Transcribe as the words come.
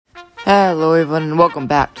Hello everyone and welcome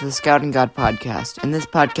back to the Scouting Guide podcast. In this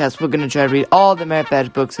podcast we're going to try to read all the merit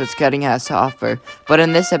badge books that Scouting has to offer. But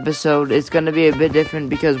in this episode it's going to be a bit different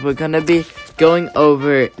because we're going to be going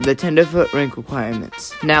over the Tenderfoot rank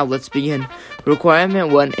requirements. Now let's begin.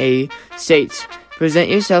 Requirement 1A states, present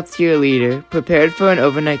yourself to your leader, prepared for an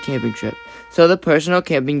overnight camping trip. Show the personal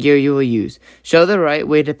camping gear you will use. Show the right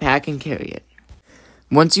way to pack and carry it.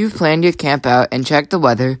 Once you've planned your camp out and checked the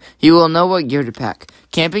weather, you will know what gear to pack.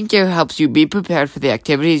 Camping gear helps you be prepared for the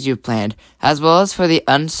activities you've planned, as well as for the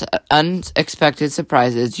unexpected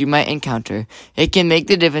surprises you might encounter. It can make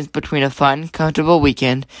the difference between a fun, comfortable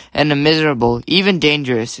weekend and a miserable, even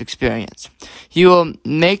dangerous experience. You will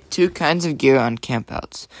make two kinds of gear on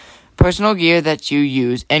campouts: personal gear that you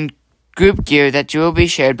use and group gear that you will be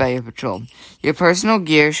shared by your patrol. Your personal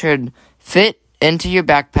gear should fit into your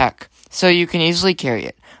backpack so you can easily carry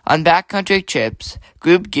it. On backcountry trips,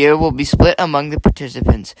 group gear will be split among the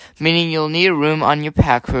participants, meaning you'll need room on your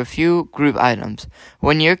pack for a few group items.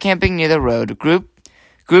 When you're camping near the road, group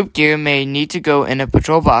gear may need to go in a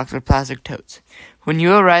patrol box or plastic totes. When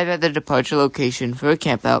you arrive at the departure location for a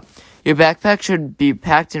campout, your backpack should be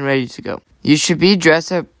packed and ready to go. You should be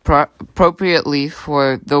dressed appropriately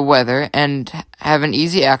for the weather and have an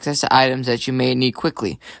easy access to items that you may need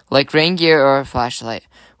quickly, like rain gear or a flashlight.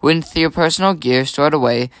 With your personal gear stored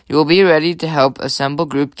away, you will be ready to help assemble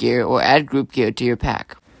group gear or add group gear to your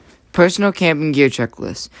pack. Personal camping gear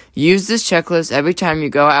checklist. Use this checklist every time you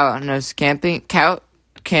go out on a camping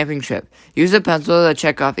trip. Use a pencil to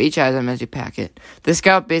check off each item as you pack it. The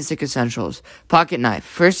Scout Basic Essentials: pocket knife,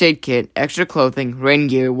 first aid kit, extra clothing, rain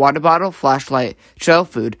gear, water bottle, flashlight, trail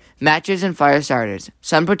food, matches and fire starters,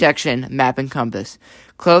 sun protection, map and compass.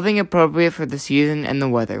 Clothing appropriate for the season and the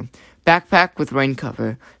weather. Backpack with rain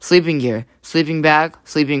cover, sleeping gear, sleeping bag,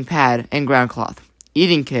 sleeping pad, and ground cloth.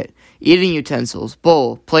 Eating kit, eating utensils,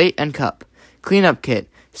 bowl, plate, and cup. Cleanup kit,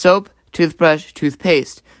 soap, toothbrush,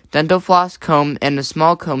 toothpaste, dental floss, comb, and a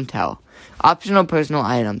small comb towel. Optional personal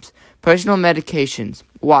items: personal medications,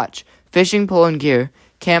 watch, fishing pole and gear,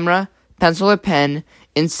 camera, pencil or pen,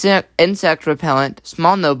 insect repellent,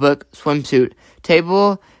 small notebook, swimsuit,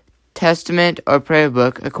 table, testament, or prayer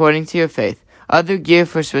book according to your faith. Other gear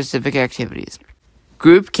for specific activities.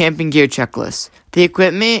 Group camping gear checklist. The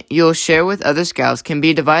equipment you'll share with other scouts can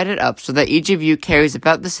be divided up so that each of you carries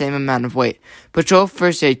about the same amount of weight. Patrol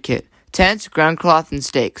first aid kit, tents, ground cloth, and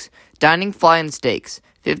stakes, dining fly and stakes,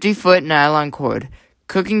 50-foot nylon cord,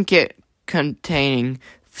 cooking kit containing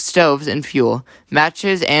stoves and fuel,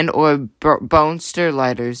 matches and or bone stir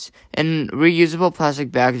lighters, and reusable plastic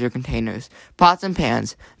bags or containers, pots and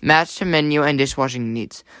pans, matched to menu and dishwashing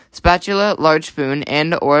needs, spatula, large spoon,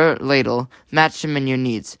 and or ladle, matched to menu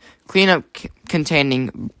needs, cleanup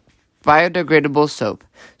containing biodegradable soap,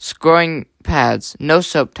 scoring pads, no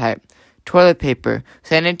soap type, toilet paper,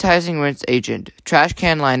 sanitizing rinse agent, trash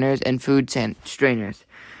can liners, and food strainers.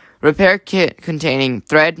 Repair kit containing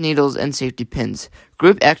thread, needles, and safety pins.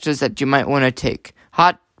 Group extras that you might want to take: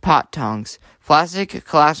 hot pot tongs, plastic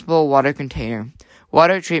collapsible water container,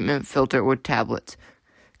 water treatment filter with tablets,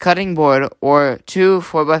 cutting board or 2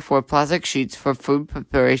 4x4 plastic sheets for food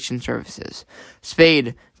preparation services,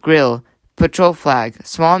 spade, grill, patrol flag,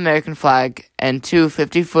 small American flag, and 2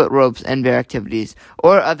 50-foot ropes and bear activities,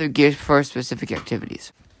 or other gear for specific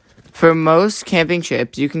activities. For most camping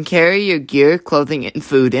trips, you can carry your gear, clothing, and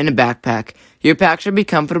food in a backpack. Your pack should be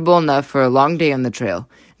comfortable enough for a long day on the trail.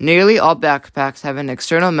 Nearly all backpacks have an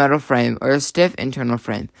external metal frame or a stiff internal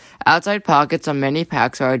frame. Outside pockets on many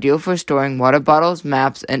packs are ideal for storing water bottles,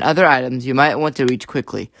 maps, and other items you might want to reach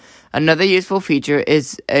quickly. Another useful feature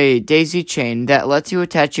is a daisy chain that lets you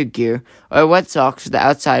attach your gear or wet socks to the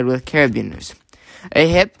outside with carabiners. A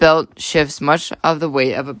hip belt shifts much of the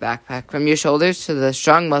weight of a backpack from your shoulders to the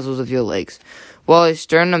strong muscles of your legs, while a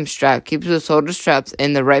sternum strap keeps the shoulder straps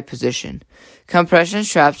in the right position. Compression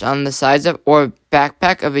straps on the sides of or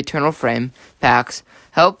backpack of internal frame packs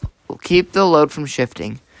help keep the load from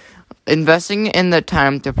shifting. Investing in the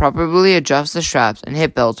time to properly adjust the straps and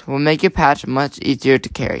hip belts will make your patch much easier to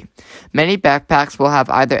carry. Many backpacks will have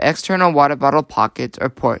either external water bottle pockets or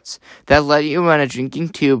ports that let you run a drinking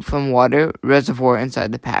tube from water reservoir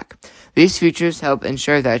inside the pack. These features help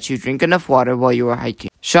ensure that you drink enough water while you are hiking.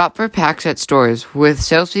 Shop for packs at stores with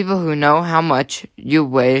salespeople who know how much you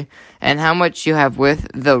weigh and how much you have with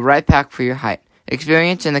the right pack for your height,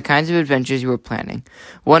 experience, and the kinds of adventures you are planning.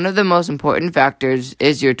 One of the most important factors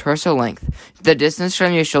is your torso length, the distance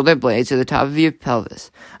from your shoulder blades to the top of your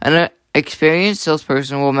pelvis. An experienced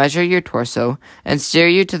salesperson will measure your torso and steer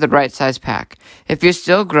you to the right size pack. If you're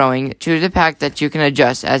still growing, choose a pack that you can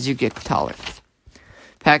adjust as you get taller.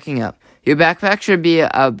 Packing up. Your backpack should be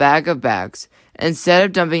a bag of bags. Instead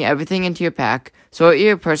of dumping everything into your pack, sort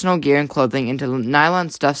your personal gear and clothing into nylon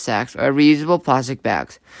stuff sacks or reusable plastic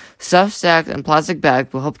bags. Stuff sacks and plastic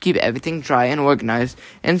bags will help keep everything dry and organized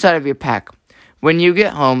inside of your pack. When you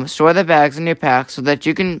get home, store the bags in your pack so that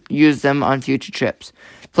you can use them on future trips.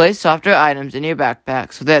 Place softer items in your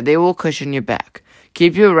backpack so that they will cushion your back.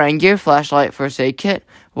 Keep your rain gear, flashlight, first aid kit,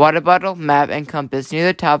 water bottle, map, and compass near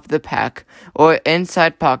the top of the pack or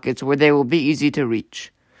inside pockets where they will be easy to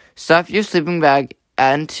reach. Stuff your sleeping bag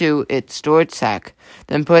into its storage sack,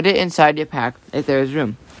 then put it inside your pack if there is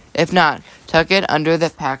room. If not, tuck it under the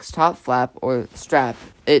pack's top flap or strap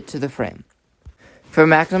it to the frame. For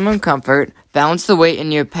maximum comfort, balance the weight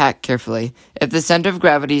in your pack carefully. If the center of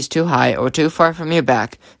gravity is too high or too far from your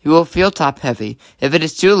back, you will feel top-heavy. If it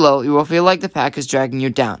is too low, you will feel like the pack is dragging you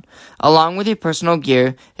down. Along with your personal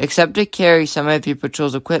gear, except to carry some of your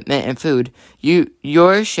patrol's equipment and food,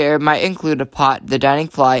 your share might include a pot, the dining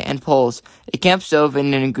fly, and poles, a camp stove,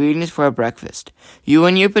 and ingredients for a breakfast. You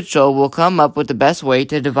and your patrol will come up with the best way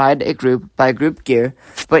to divide a group by group gear,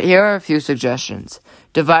 but here are a few suggestions.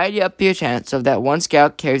 Divide up your tent so that one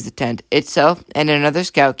scout carries the tent itself and another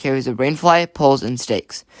scout carries a rainfly, poles, and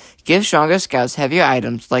stakes. Give stronger scouts heavier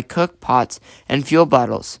items like cook pots and fuel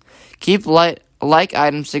bottles. Keep like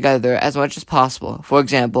items together as much as possible. For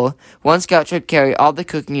example, one scout should carry all the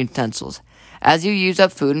cooking utensils. As you use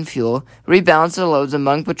up food and fuel, rebalance the loads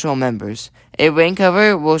among patrol members. A rain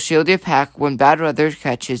cover will shield your pack when bad weather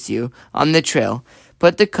catches you on the trail.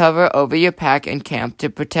 Put the cover over your pack and camp to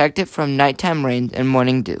protect it from nighttime rain and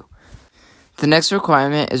morning dew. The next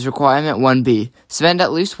requirement is Requirement 1B. Spend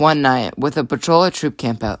at least one night with a patrol or troop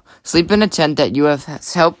campout. Sleep in a tent that you have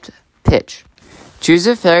helped pitch. Choose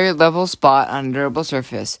a fairly level spot on a durable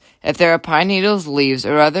surface. If there are pine needles, leaves,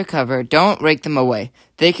 or other cover, don't rake them away.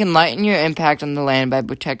 They can lighten your impact on the land by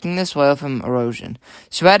protecting the soil from erosion.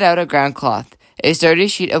 Spread out a ground cloth, a sturdy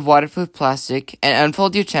sheet of waterproof plastic, and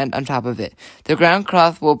unfold your tent on top of it. The ground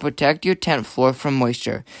cloth will protect your tent floor from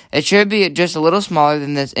moisture. It should be just a little smaller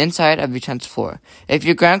than the inside of your tent's floor. If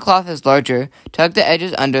your ground cloth is larger, tuck the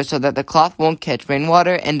edges under so that the cloth won't catch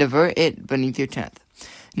rainwater and divert it beneath your tent.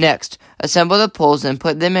 Next, assemble the poles and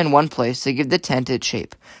put them in one place to give the tent its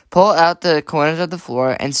shape. Pull out the corners of the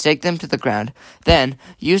floor and stake them to the ground. Then,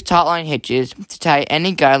 use taut line hitches to tie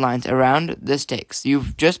any guidelines around the stakes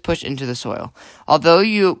you've just pushed into the soil.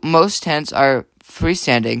 Although most tents are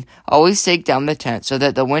freestanding, always stake down the tent so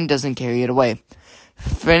that the wind doesn't carry it away.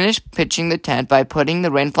 Finish pitching the tent by putting the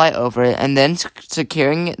rainfly over it and then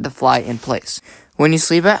securing the fly in place. When you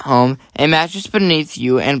sleep at home, a mattress beneath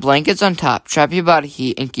you and blankets on top trap your body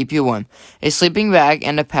heat and keep you warm. A sleeping bag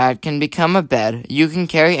and a pad can become a bed you can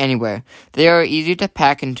carry anywhere. They are easy to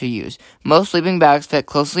pack and to use. Most sleeping bags fit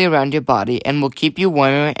closely around your body and will keep you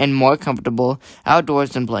warmer and more comfortable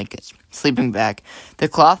outdoors than blankets. Sleeping bag. The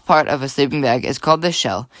cloth part of a sleeping bag is called the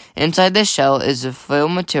shell. Inside the shell is a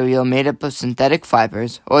film material made up of synthetic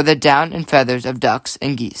fibers, or the down and feathers of ducks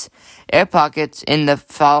and geese. Air pockets in the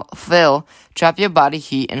fill trap your body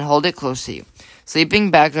heat and hold it close to you.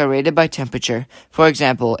 Sleeping bags are rated by temperature. For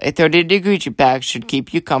example, a 30-degree bag should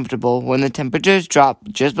keep you comfortable when the temperatures drop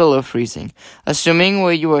just below freezing, assuming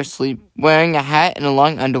where you are wearing a hat and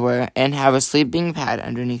long underwear and have a sleeping pad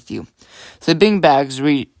underneath you. Sleeping bags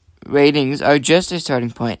ratings are just a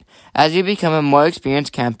starting point. As you become a more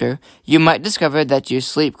experienced camper, you might discover that you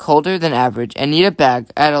sleep colder than average and need a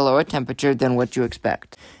bag at a lower temperature than what you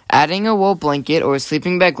expect. Adding a wool blanket or a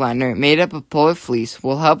sleeping bag liner made up of polar fleece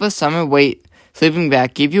will help a summer weight sleeping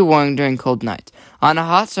bag keep you warm during cold nights. On a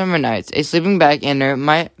hot summer night, a sleeping bag inner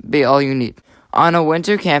might be all you need. On a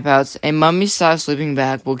winter campouts, a mummy-style sleeping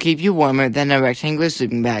bag will keep you warmer than a rectangular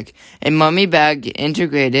sleeping bag. A mummy bag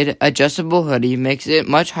integrated adjustable hoodie makes it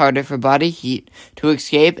much harder for body heat to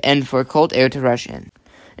escape and for cold air to rush in.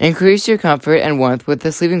 Increase your comfort and warmth with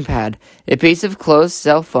a sleeping pad, a piece of closed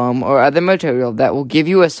cell foam or other material that will give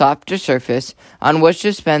you a softer surface on which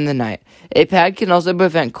to spend the night. A pad can also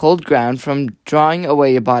prevent cold ground from drawing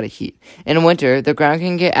away your body heat. In winter, the ground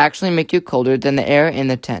can actually make you colder than the air in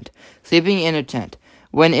the tent. Sleeping in a tent.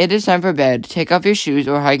 When it is time for bed, take off your shoes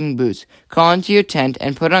or hiking boots, crawl into your tent,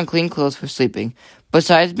 and put on clean clothes for sleeping.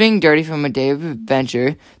 Besides being dirty from a day of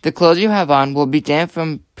adventure, the clothes you have on will be damp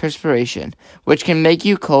from perspiration, which can make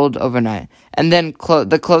you cold overnight. And then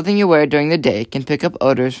the clothing you wear during the day can pick up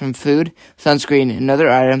odors from food, sunscreen, and other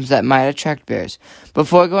items that might attract bears.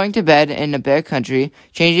 Before going to bed in a bear country,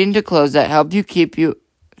 change into clothes that help you keep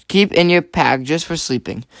in your pack just for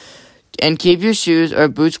sleeping. And keep your shoes or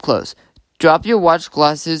boots closed. Drop your watch,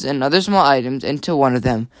 glasses, and other small items into one of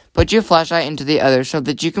them. Put your flashlight into the other so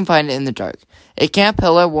that you can find it in the dark. A camp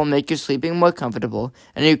pillow will make your sleeping more comfortable,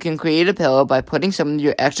 and you can create a pillow by putting some of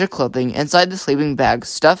your extra clothing inside the sleeping bag,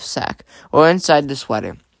 stuffed sack, or inside the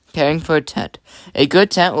sweater. Caring for a tent. A good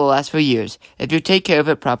tent will last for years if you take care of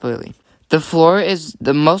it properly. The floor is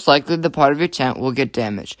the most likely the part of your tent will get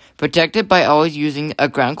damaged. Protect it by always using a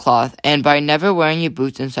ground cloth and by never wearing your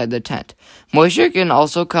boots inside the tent. Moisture can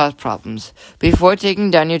also cause problems. Before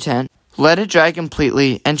taking down your tent, let it dry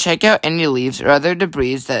completely and check out any leaves or other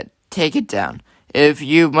debris that take it down. If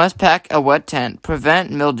you must pack a wet tent,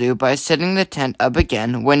 prevent mildew by setting the tent up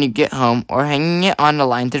again when you get home or hanging it on a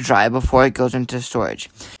line to dry before it goes into storage.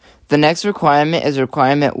 The next requirement is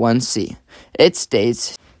requirement 1C. It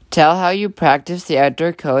states, tell how you practice the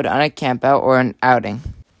outdoor code on a campout or an outing.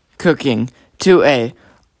 Cooking. 2A.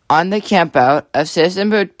 On the campout, assist in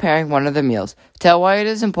preparing one of the meals. Tell why it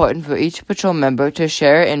is important for each patrol member to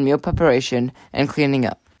share in meal preparation and cleaning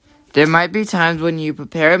up. There might be times when you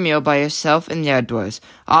prepare a meal by yourself in the outdoors.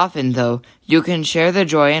 Often, though, you can share the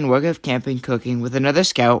joy and work of camping cooking with another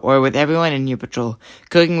scout or with everyone in your patrol.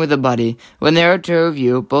 Cooking with a buddy. When there are two of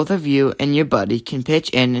you, both of you and your buddy can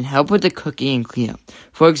pitch in and help with the cooking and cleanup.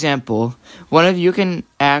 For example, one of you can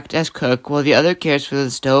act as cook while the other cares for the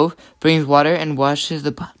stove, brings water, and washes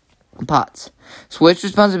the pots. Switch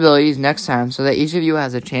responsibilities next time so that each of you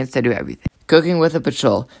has a chance to do everything. Cooking with a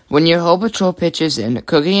patrol. When your whole patrol pitches in,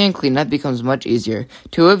 cooking and cleanup becomes much easier.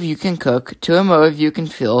 Two of you can cook, two or more of you can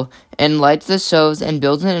fill and light the stoves and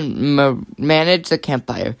build and manage the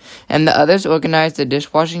campfire, and the others organize the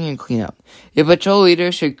dishwashing and cleanup. Your patrol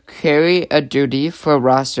leader should carry a duty for a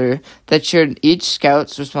roster that should each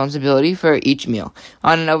scout's responsibility for each meal.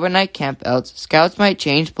 On an overnight camp out, scouts might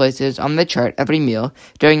change places on the chart every meal.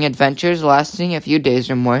 During adventures lasting a few days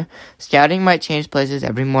or more, scouting might change places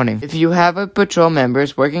every morning. If you have a patrol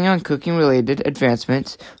members working on cooking-related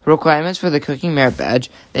advancements, requirements for the cooking merit badge,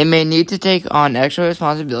 they may need to take on extra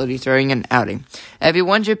responsibilities during an outing.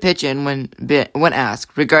 Everyone should pitch in when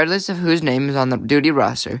asked, regardless of whose name is on the duty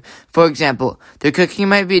roster. For example, the cooking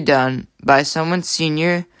might be done by someone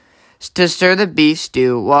senior to stir the beef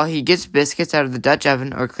stew while he gets biscuits out of the Dutch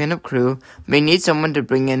oven, or cleanup crew may need someone to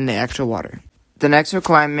bring in the extra water. The next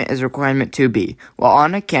requirement is requirement 2B. While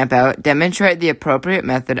on a campout, demonstrate the appropriate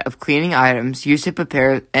method of cleaning items used to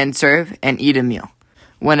prepare and serve and eat a meal.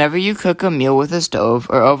 Whenever you cook a meal with a stove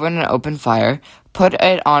or over an open fire, put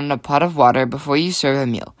it on a pot of water before you serve a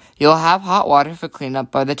meal. You'll have hot water for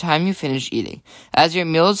cleanup by the time you finish eating. As your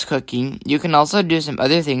meal is cooking, you can also do some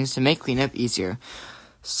other things to make cleanup easier.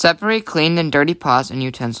 Separate clean and dirty pots and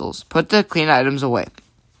utensils. Put the clean items away.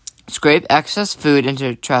 Scrape excess food into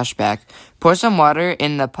a trash bag. Pour some water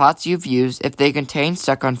in the pots you've used if they contain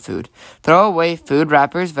stuck-on food. Throw away food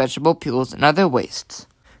wrappers, vegetable peels, and other wastes.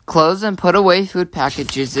 Close and put away food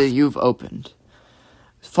packages that you've opened.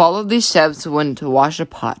 Follow these steps when to wash a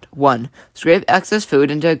pot. 1. Scrape excess food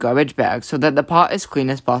into a garbage bag so that the pot is clean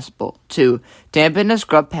as possible. 2. Dampen a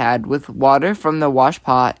scrub pad with water from the wash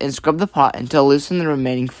pot and scrub the pot until loosen the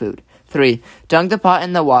remaining food. 3. Dunk the pot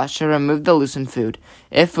in the wash to remove the loosened food.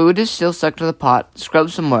 If food is still stuck to the pot, scrub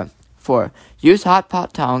some more. 4. Use hot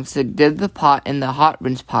pot tongs to dip the pot in the hot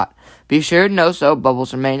rinse pot. Be sure no soap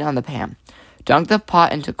bubbles remain on the pan. Dunk the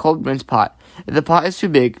pot into cold rinse pot. If the pot is too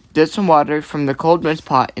big, dip some water from the cold rinse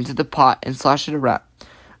pot into the pot and slosh it around.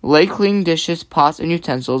 Lay clean dishes, pots, and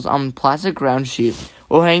utensils on a plastic ground sheet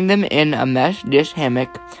or hang them in a mesh dish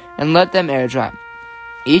hammock and let them air dry.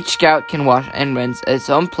 Each scout can wash and rinse its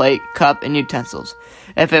own plate, cup, and utensils.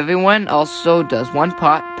 If everyone also does one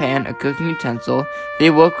pot, pan, or cooking utensil,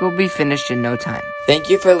 the work will be finished in no time.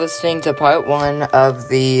 Thank you for listening to part 1 of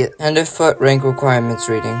the Tenderfoot rank requirements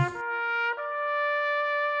reading.